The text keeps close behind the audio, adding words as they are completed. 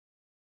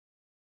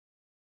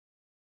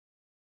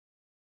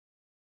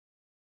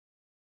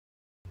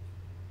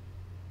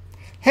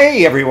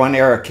Hey everyone,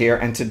 Erik here,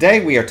 and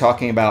today we are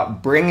talking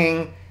about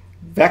bringing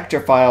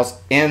vector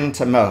files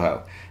into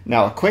Moho.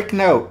 Now a quick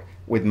note,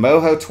 with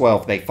Moho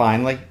 12 they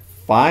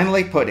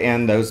finally put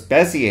in those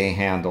Bezier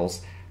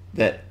handles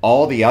that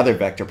all the other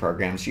vector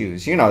programs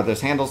use. You know,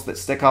 those handles that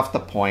stick off the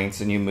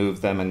points and you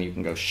move them and you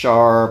can go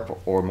sharp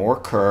or more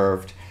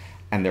curved,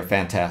 and they're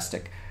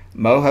fantastic.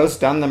 Moho's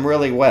done them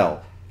really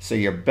well, so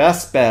your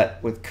best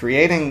bet with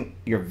creating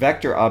your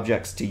vector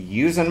objects to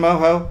use in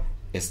Moho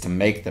is to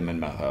make them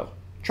in Moho.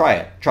 Try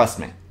it, trust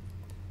me.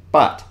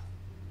 But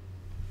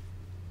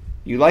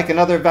you like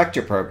another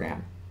vector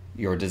program,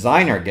 your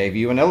designer gave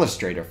you an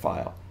Illustrator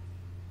file,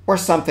 or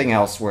something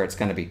else where it's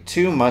going to be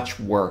too much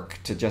work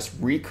to just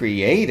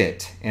recreate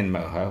it in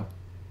Moho.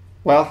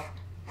 Well,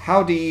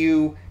 how do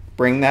you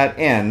bring that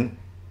in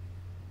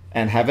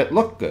and have it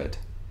look good?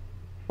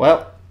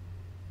 Well,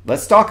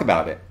 let's talk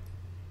about it.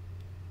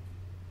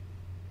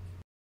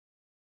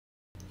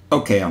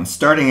 Okay, I'm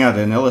starting out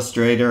in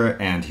Illustrator,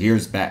 and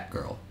here's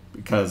Batgirl,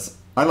 because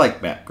I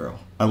like Batgirl.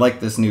 I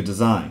like this new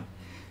design.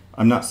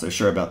 I'm not so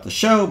sure about the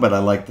show, but I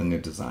like the new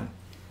design.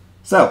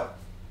 So,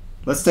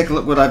 let's take a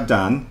look at what I've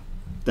done.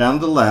 Down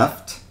the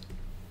left,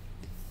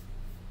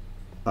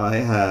 I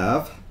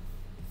have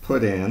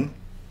put in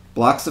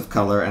blocks of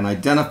color and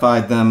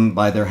identified them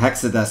by their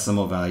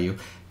hexadecimal value.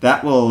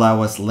 That will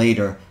allow us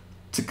later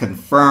to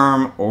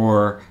confirm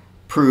or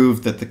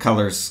prove that the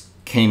colors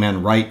came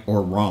in right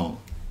or wrong.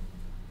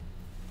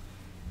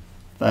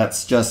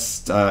 That's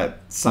just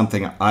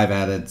something I've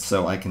added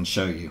so I can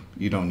show you.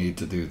 You don't need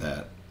to do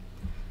that.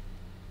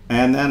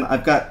 And then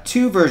I've got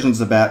two versions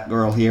of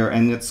Batgirl here,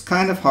 and it's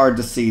kind of hard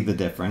to see the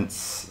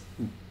difference.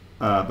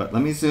 But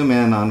let me zoom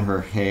in on her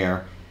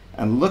hair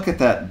and look at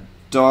that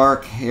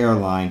dark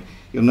hairline.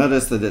 You'll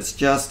notice that it's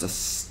just a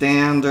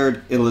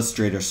standard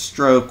Illustrator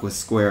stroke with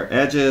square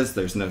edges.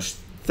 There's no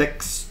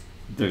thicks,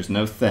 there's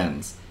no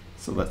thins.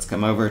 So let's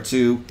come over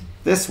to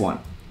this one.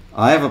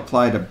 I have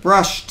applied a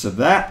brush to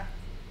that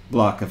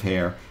block of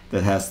hair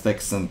that has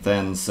thicks and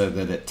thins so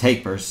that it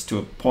tapers to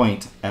a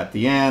point at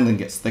the end and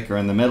gets thicker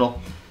in the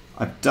middle.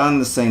 I've done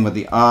the same with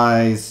the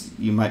eyes.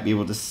 You might be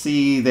able to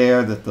see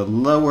there that the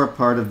lower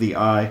part of the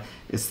eye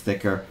is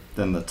thicker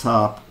than the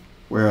top,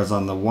 whereas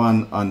on the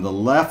one on the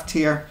left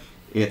here,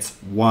 it's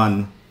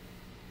one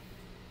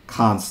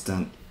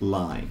constant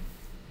line,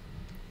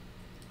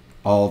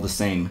 all the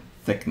same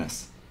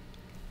thickness.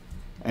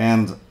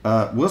 And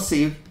we'll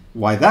see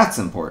why that's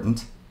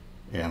important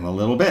in a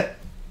little bit.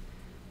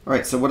 All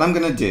right, so what I'm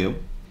going to do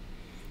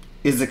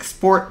is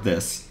export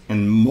this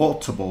in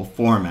multiple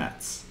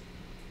formats.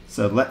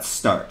 So let's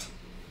start.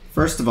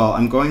 First of all,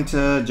 I'm going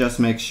to just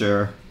make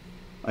sure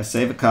I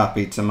save a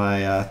copy to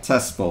my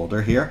test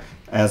folder here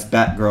as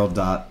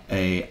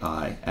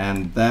batgirl.ai,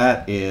 and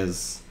that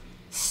is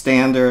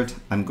standard.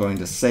 I'm going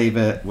to save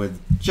it with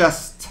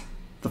just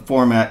the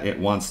format it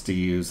wants to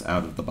use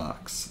out of the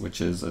box, which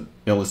is an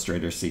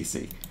Illustrator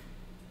CC.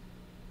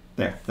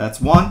 There,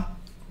 that's one.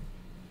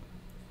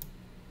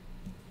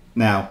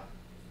 Now,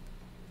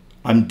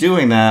 I'm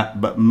doing that,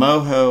 but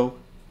Moho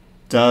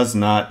does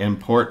not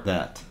import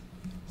that.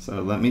 So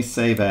let me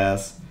save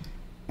as,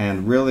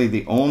 and really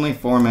the only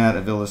format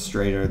of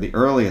Illustrator, the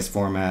earliest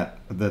format,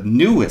 the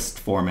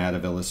newest format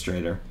of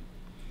Illustrator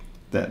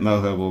that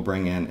Moho will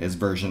bring in is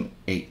version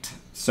 8.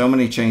 So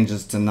many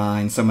changes to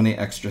 9, so many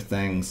extra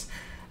things.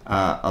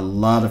 A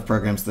lot of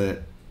programs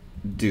that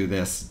do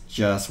this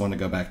just want to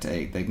go back to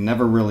 8. They've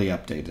never really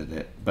updated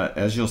it, but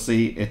as you'll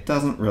see, it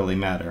doesn't really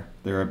matter.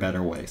 There are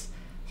better ways.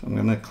 So I'm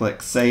going to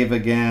click save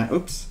again.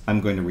 Oops,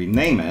 I'm going to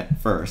rename it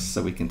first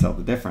so we can tell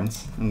the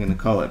difference. I'm going to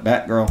call it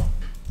Batgirl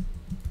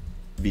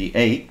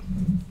V8.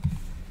 I'm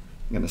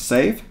going to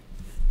save.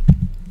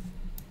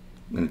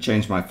 I'm going to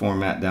change my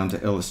format down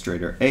to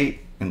Illustrator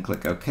 8 and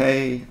click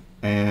OK,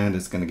 and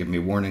it's going to give me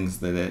warnings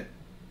that it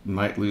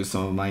might lose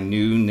some of my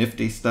new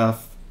nifty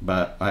stuff,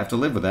 but I have to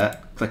live with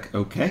that. Click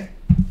OK.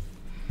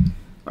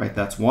 All right,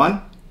 that's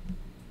one.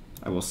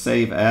 I will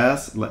save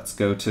as. Let's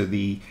go to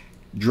the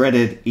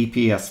dreaded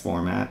EPS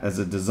format. As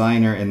a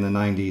designer in the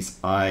 90s,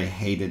 I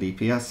hated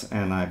EPS,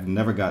 and I've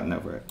never gotten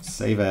over it.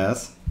 Save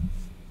as.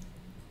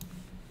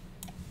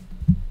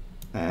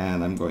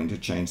 And I'm going to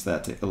change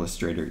that to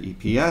Illustrator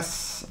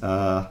EPS.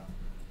 And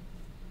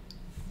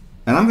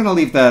I'm going to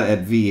leave that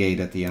at V8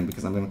 at the end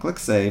because I'm going to click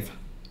save,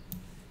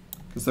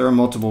 because there are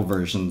multiple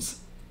versions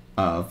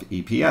of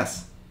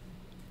EPS.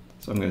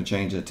 So I'm going to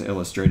change it to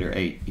Illustrator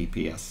 8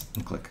 EPS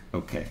and click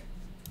OK.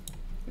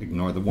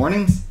 Ignore the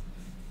warnings.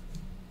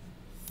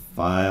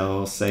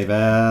 File, save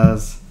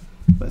as.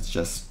 Let's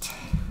just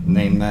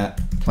name that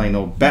plain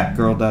old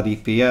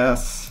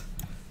Batgirl.eps.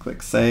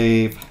 Click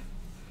save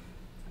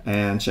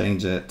and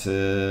change it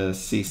to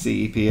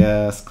CC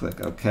EPS.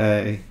 Click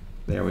OK.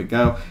 There we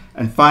go.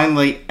 And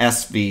finally,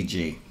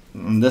 SVG.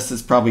 And this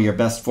is probably your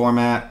best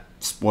format.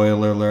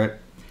 Spoiler alert.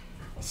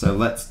 So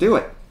let's do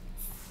it.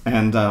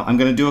 And I'm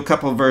going to do a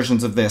couple of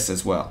versions of this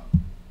as well.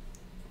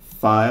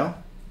 File.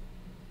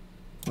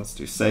 Let's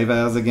do save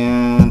as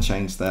again.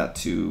 Change that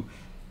to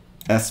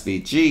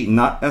SVG,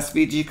 not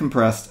SVG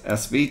compressed,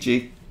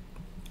 SVG.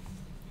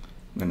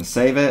 I'm going to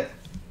save it,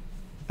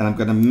 and I'm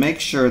going to make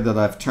sure that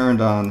I've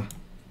turned on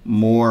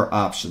more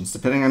options.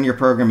 Depending on your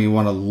program, you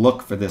want to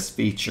look for this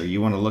feature.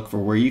 You want to look for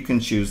where you can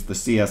choose the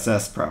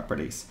CSS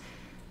properties.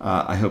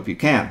 I hope you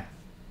can.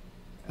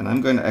 And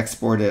I'm going to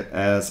export it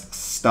as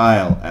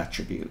style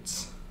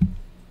attributes.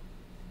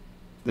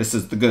 This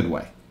is the good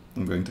way.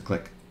 I'm going to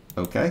click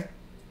OK.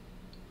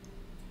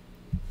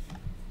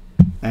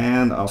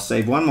 And I'll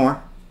save one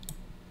more.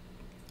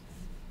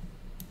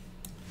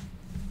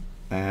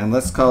 And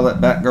let's call it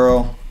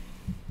Batgirl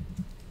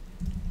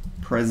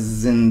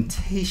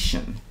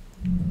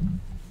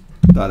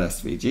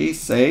presentation.svg.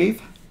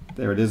 Save.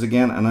 There it is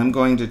again. And I'm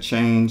going to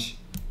change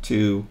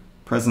to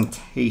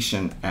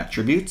presentation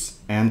attributes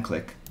and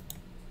click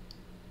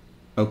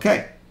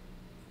OK.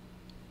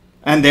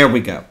 And there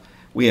we go.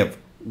 We have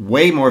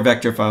way more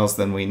vector files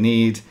than we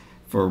need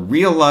for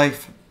real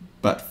life,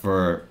 but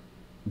for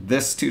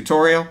this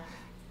tutorial,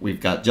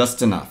 we've got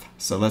just enough.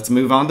 So let's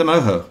move on to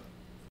Moho.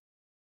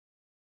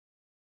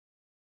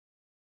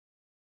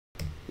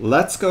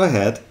 Let's go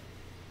ahead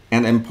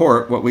and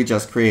import what we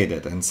just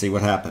created and see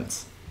what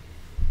happens.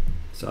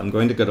 So I'm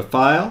going to go to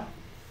File,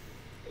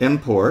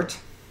 Import,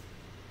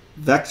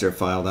 Vector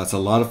File. That's a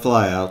lot of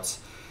flyouts.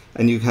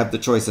 And you have the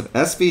choice of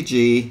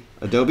SVG,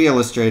 Adobe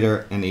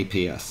Illustrator, and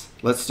EPS.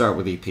 Let's start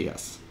with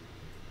EPS.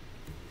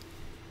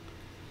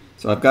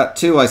 So I've got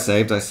two I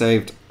saved. I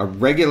saved a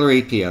regular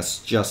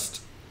EPS,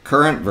 just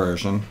current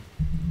version.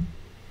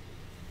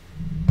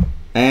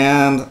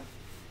 And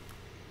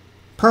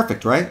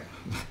perfect, right?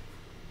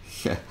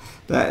 Yeah,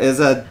 that is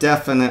a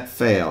definite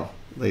fail,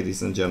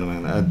 ladies and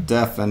gentlemen. A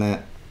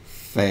definite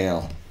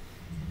fail.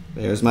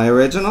 There's my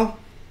original.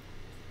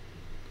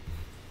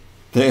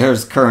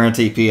 There's current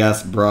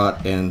EPS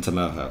brought into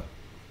Moho.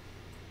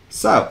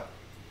 So,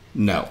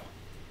 no.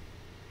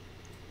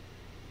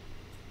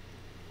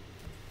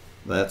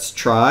 Let's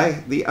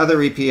try the other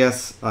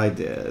EPS I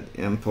did.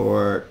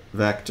 Import,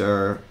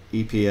 vector,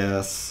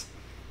 EPS,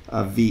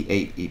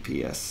 V8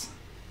 EPS.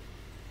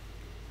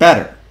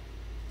 Better.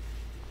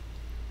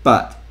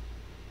 But,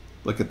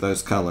 look at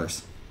those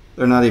colors.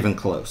 They're not even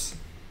close.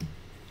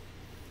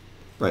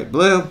 Bright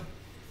blue,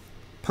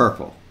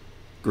 purple.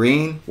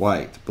 Green,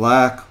 white,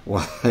 black,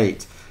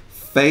 white,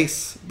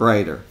 face,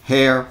 brighter,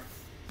 hair,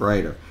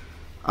 brighter.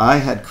 I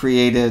had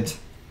created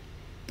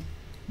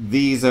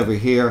these over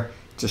here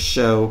to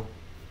show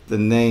the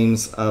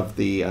names of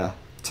the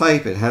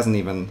type. It hasn't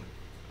even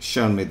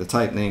shown me the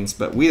type names,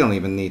 but we don't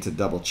even need to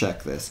double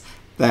check this.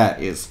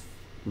 That is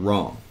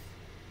wrong.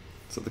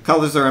 So the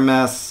colors are a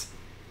mess.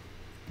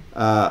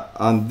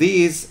 On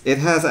these, it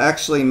has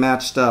actually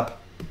matched up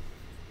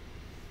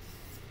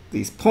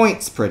these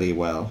points pretty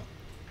well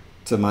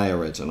to my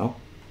original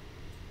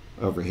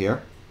over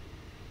here.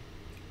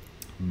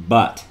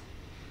 But,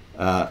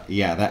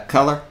 yeah, that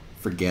color,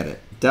 forget it.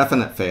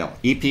 Definite fail.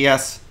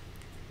 EPS,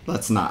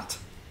 let's not.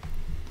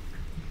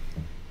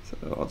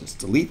 So I'll just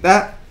delete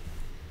that.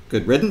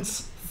 Good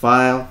riddance.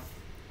 File,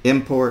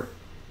 import,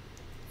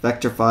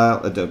 vector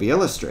file, Adobe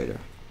Illustrator.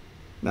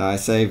 Now I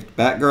saved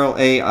Batgirl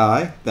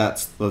AI.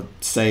 That's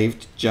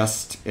saved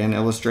just in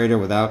Illustrator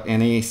without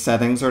any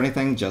settings or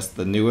anything, just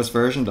the newest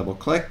version. Double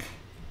click.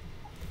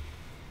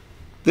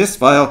 This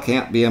file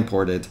can't be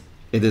imported.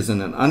 It is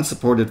in an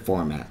unsupported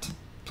format.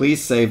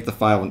 Please save the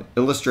file in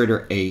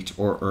Illustrator 8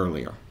 or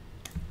earlier.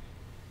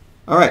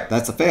 All right,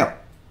 that's a fail.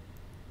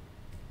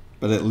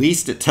 But at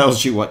least it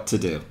tells you what to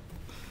do.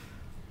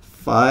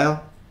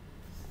 File,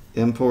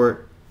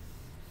 import,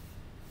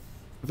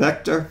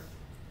 vector,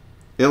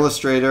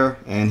 Illustrator,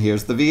 and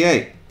here's the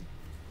V8.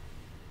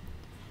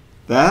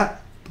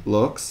 That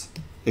looks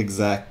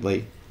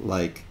exactly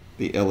like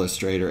the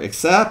Illustrator,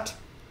 except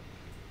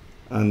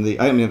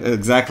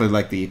exactly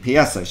like the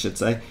EPS, I should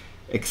say,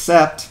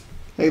 except,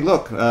 hey,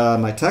 look,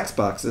 my text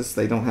boxes,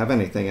 they don't have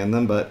anything in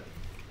them, but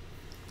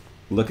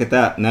look at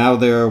that. Now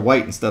they're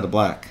white instead of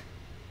black.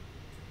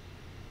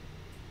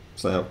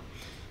 So,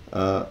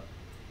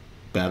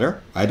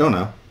 better? I don't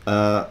know.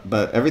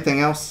 But everything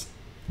else,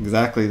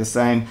 exactly the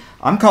same.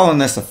 I'm calling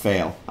this a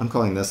fail. I'm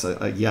calling this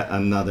a yet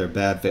another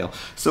bad fail.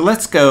 So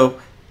let's go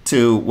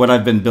to what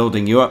I've been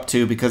building you up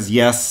to, because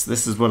yes,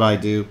 this is what I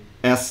do.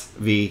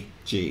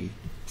 SVG.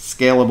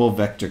 Scalable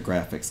Vector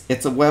Graphics.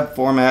 It's a web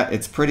format.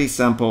 It's pretty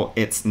simple.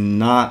 It's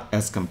not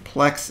as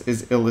complex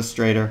as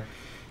Illustrator.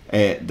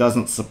 It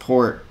doesn't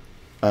support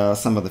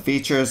some of the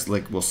features,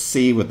 like we'll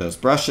see with those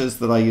brushes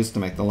that I use to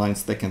make the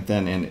lines thick and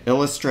thin in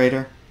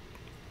Illustrator.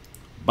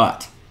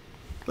 But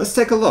let's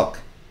take a look.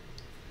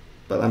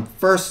 But I'm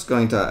first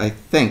going to, I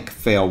think,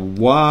 fail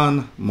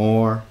one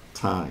more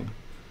time.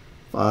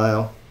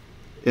 File,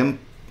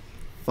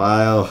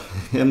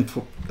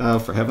 oh,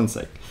 for heaven's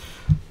sake.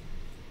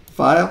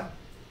 File,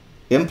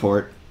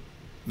 import,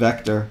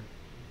 vector,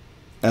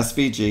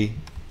 SVG,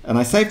 and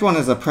I saved one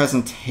as a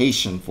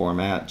presentation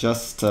format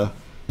just to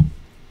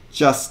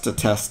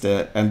test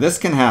it. And this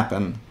can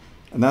happen,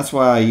 and that's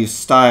why I use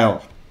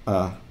style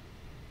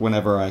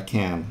whenever I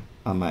can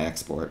on my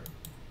export.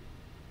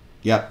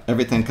 Yep,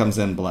 everything comes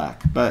in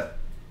black, but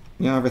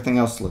you know, everything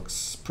else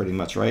looks pretty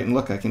much right. And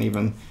look, I can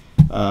even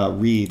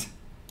read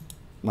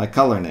my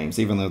color names,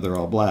 even though they're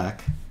all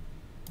black.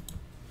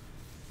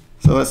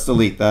 So let's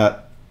delete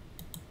that.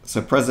 So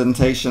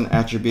presentation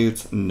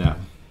attributes, no.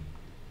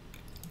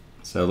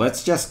 So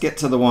let's just get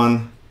to the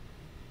one.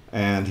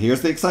 And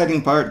here's the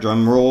exciting part.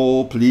 Drum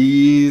roll,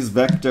 please.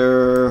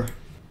 Vector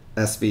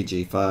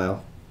SVG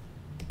file.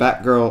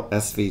 Batgirl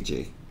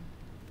SVG.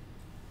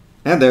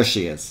 And there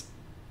she is.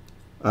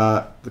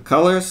 The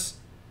colors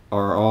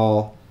are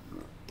all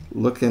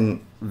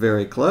looking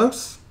very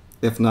close,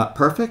 if not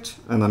perfect.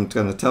 And I'm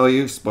going to tell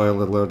you,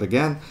 spoiler alert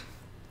again,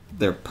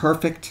 they're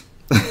perfect.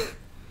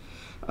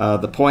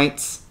 The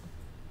points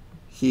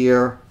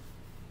here,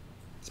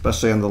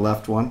 especially on the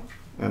left one,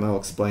 and I'll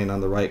explain on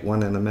the right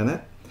one in a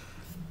minute.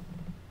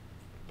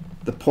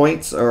 The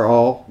points are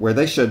all where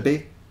they should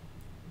be.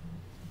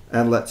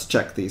 And let's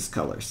check these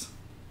colors.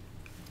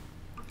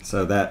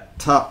 So that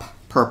top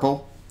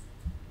purple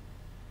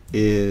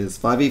is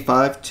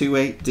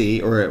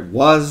 5E528D, or it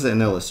was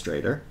in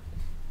Illustrator.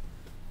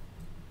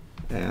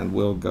 And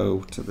we'll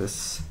go to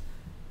this,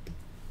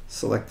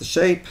 select the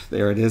shape.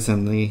 There it is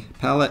in the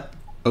palette.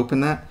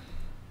 Open that.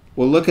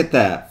 Well, look at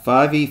that,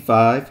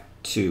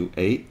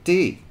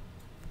 5E528D.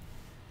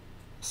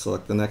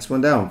 Select the next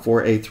one down,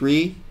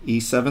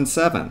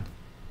 4A3E77.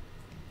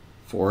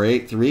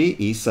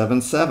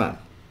 483E77.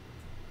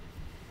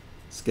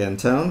 Skin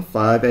tone,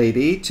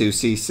 58E,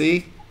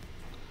 2cc.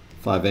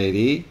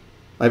 58E,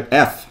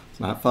 F,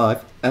 not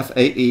 5,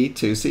 F8E,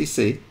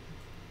 2cc.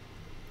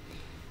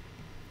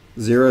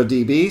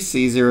 0dB,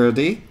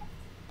 C0D.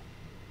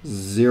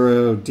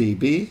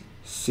 0dB,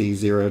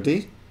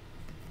 C0D.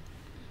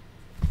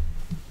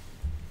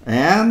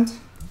 And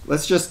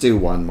let's just do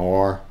one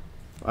more.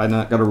 I'm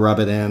not going to rub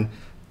it in.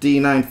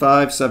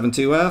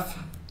 D9572F.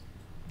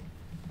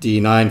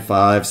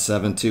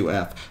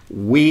 D9572F.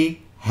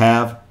 We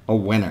have a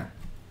winner.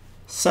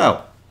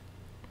 So,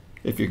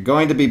 if you're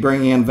going to be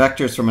bringing in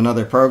vectors from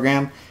another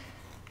program,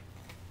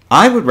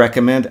 I would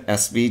recommend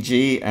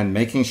SVG and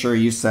making sure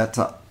you set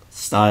to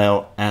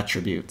style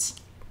attributes.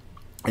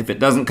 If it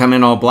doesn't come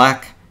in all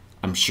black,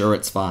 I'm sure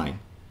it's fine.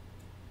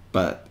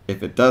 But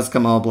if it does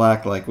come all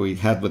black like we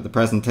had with the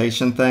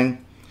presentation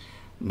thing,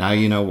 now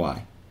you know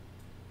why.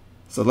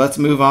 So let's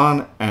move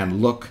on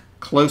and look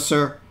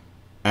closer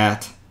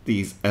at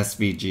these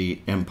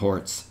SVG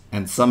imports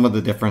and some of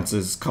the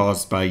differences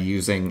caused by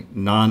using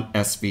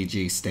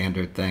non-SVG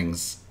standard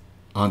things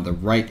on the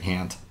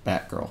right-hand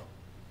Batgirl.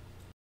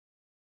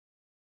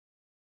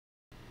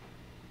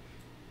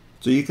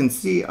 So you can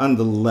see on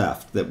the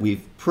left that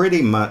we've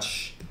pretty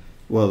much,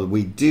 well,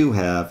 we do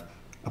have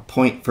a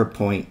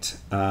point-for-point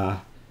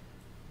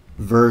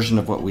version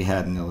of what we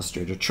had in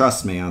Illustrator.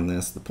 Trust me on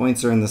this. The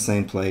points are in the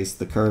same place.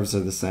 The curves are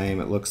the same.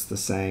 It looks the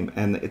same.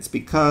 And it's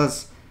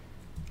because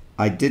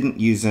I didn't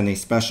use any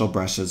special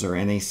brushes or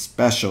any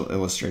special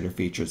Illustrator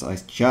features. I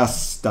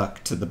just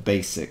stuck to the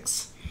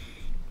basics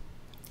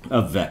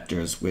of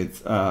vectors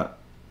with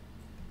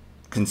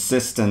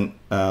consistent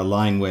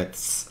line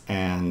widths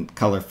and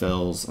color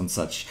fills and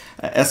such.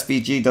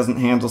 SVG doesn't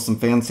handle some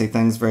fancy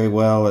things very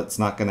well. It's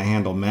not going to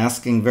handle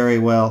masking very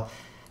well.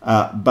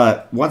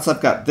 But once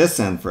I've got this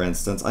in, for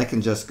instance, I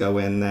can just go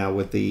in now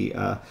with the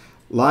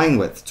line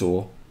width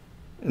tool,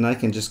 and I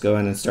can just go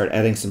in and start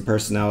adding some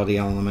personality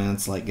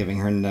elements, like giving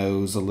her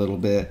nose a little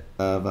bit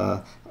of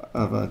a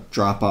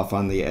drop off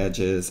on the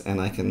edges, and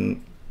I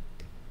can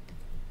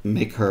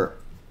make her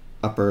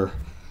upper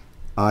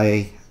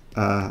eye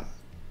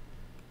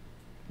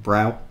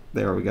brow,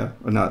 there we go,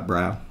 or not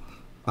brow,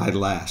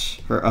 eyelash,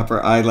 her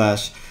upper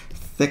eyelash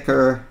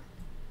thicker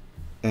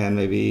and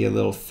maybe a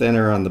little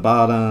thinner on the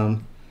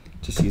bottom.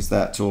 Just use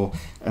that tool,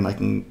 and I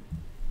can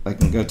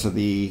go to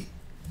these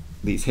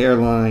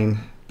hairline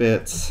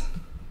bits.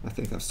 I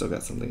think I've still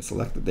got something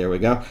selected. There we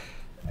go.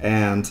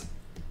 And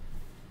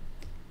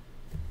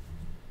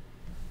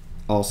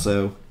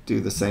also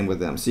do the same with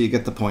them. So you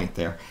get the point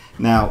there.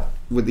 Now,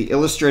 with the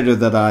Illustrator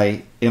that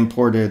I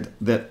imported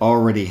that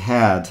already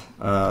had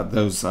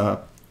those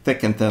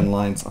thick and thin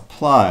lines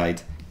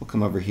applied, we'll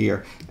come over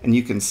here, and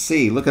you can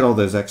see, look at all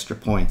those extra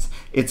points.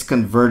 It's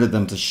converted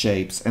them to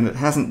shapes, and it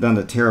hasn't done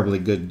a terribly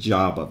good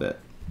job of it.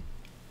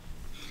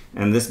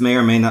 And this may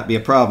or may not be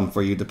a problem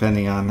for you,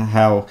 depending on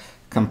how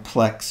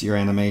complex your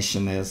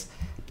animation is.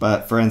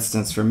 But for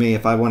instance, for me,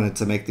 if I wanted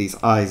to make these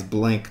eyes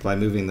blink by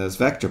moving those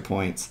vector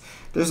points,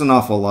 there's an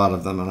awful lot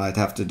of them, and I'd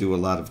have to do a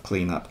lot of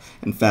cleanup.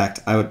 In fact,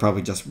 I would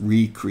probably just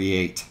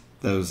recreate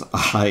those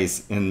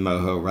eyes in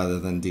Moho rather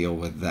than deal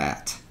with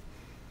that.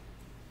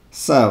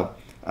 So,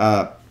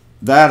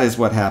 that is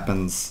what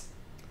happens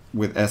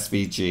with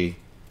SVG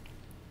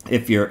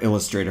if your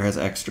Illustrator has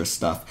extra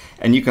stuff.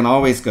 And you can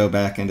always go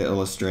back into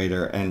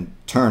Illustrator and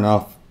turn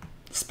off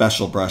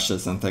special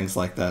brushes and things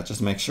like that.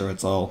 Just make sure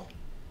it's all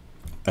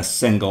a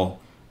single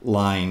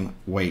line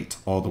weight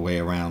all the way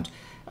around.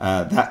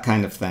 That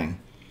kind of thing.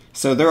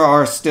 So there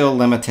are still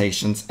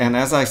limitations, and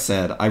as I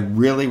said, I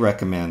really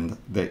recommend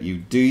that you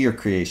do your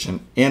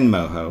creation in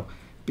Moho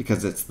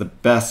because it's the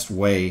best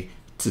way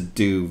to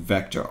do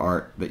vector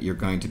art that you're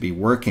going to be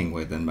working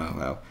with in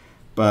Moho.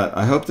 But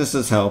I hope this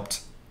has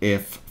helped.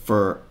 if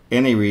for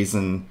any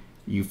reason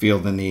you feel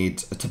the need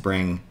to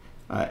bring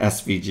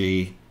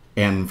SVG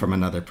in from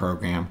another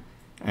program.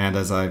 And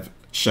as I've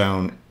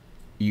shown,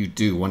 you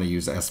do want to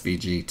use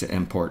SVG to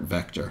import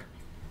vector.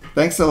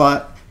 Thanks a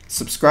lot.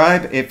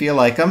 Subscribe if you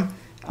like them.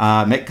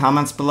 Make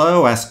comments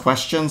below, ask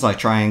questions. I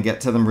try and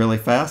get to them really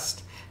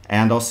fast.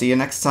 And I'll see you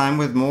next time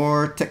with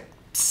more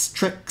tips,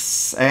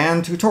 tricks,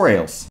 and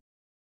tutorials.